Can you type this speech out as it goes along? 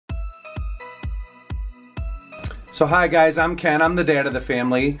So hi guys, I'm Ken. I'm the dad of the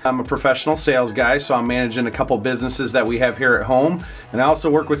family. I'm a professional sales guy, so I'm managing a couple businesses that we have here at home. And I also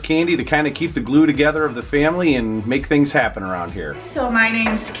work with Candi to kind of keep the glue together of the family and make things happen around here. So my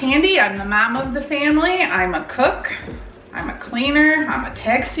name's Candi. I'm the mom of the family. I'm a cook, I'm a cleaner, I'm a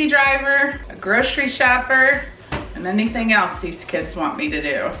taxi driver, a grocery shopper, and anything else these kids want me to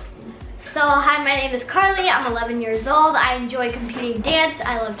do. So hi, my name is Karli. I'm 11 years old. I enjoy competing dance.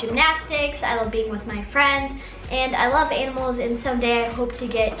 I love gymnastics. I love being with my friends. And I love animals, and someday I hope to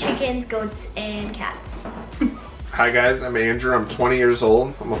get chickens, goats, and cats. Hi guys, I'm Andrew. I'm 20 years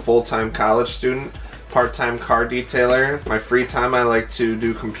old. I'm a full-time college student, part-time car detailer. My free time I like to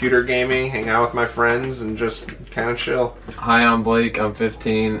do computer gaming, hang out with my friends, and just kind of chill. Hi, I'm Blake. I'm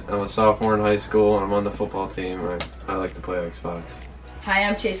 15. I'm a sophomore in high school, and I'm on the football team. I like to play Xbox. Hi,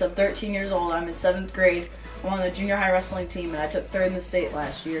 I'm Chase. I'm 13 years old. I'm in 7th grade. I'm on the junior high wrestling team, and I took 3rd in the state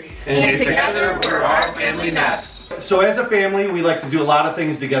last year. And together we're our family nest. So as a family, we like to do a lot of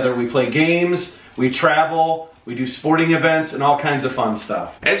things together. We play games, we travel, we do sporting events, and all kinds of fun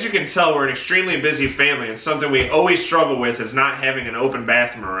stuff. As you can tell, we're an extremely busy family, and something we always struggle with is not having an open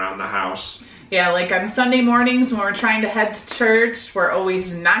bathroom around the house. Yeah, like on Sunday mornings when we're trying to head to church, we're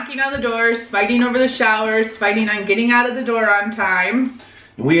always knocking on the doors, fighting over the showers, fighting on getting out of the door on time.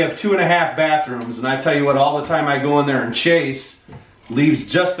 And we have 2.5 bathrooms, and I tell you what, all the time I go in there and Chase leaves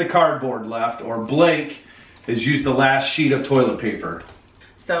just the cardboard left, or Blake has used the last sheet of toilet paper.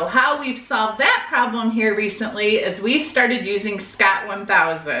 So how we've solved that problem here recently is we started using Scott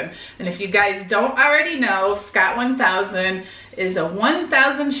 1000. And if you guys don't already know, Scott 1000 is a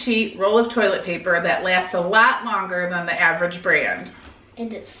 1,000 sheet roll of toilet paper that lasts a lot longer than the average brand.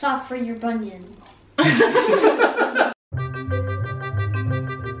 And it's soft for your bunion.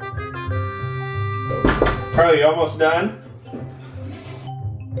 Karli, you almost done?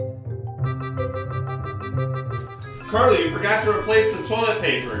 Karli, you forgot to replace the toilet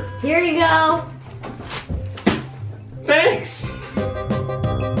paper. Here you go. Thanks!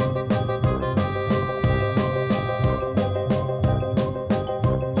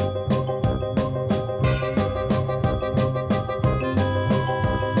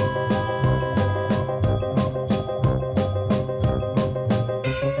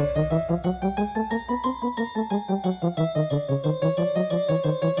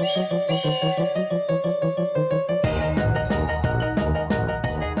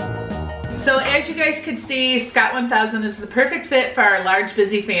 So as you guys can see, Scott 1000 is the perfect fit for our large,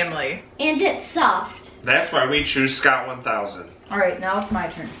 busy family. And it's soft. That's why we choose Scott 1000. All right, now it's my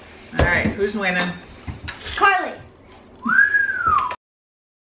turn. All right, who's winning? Karli.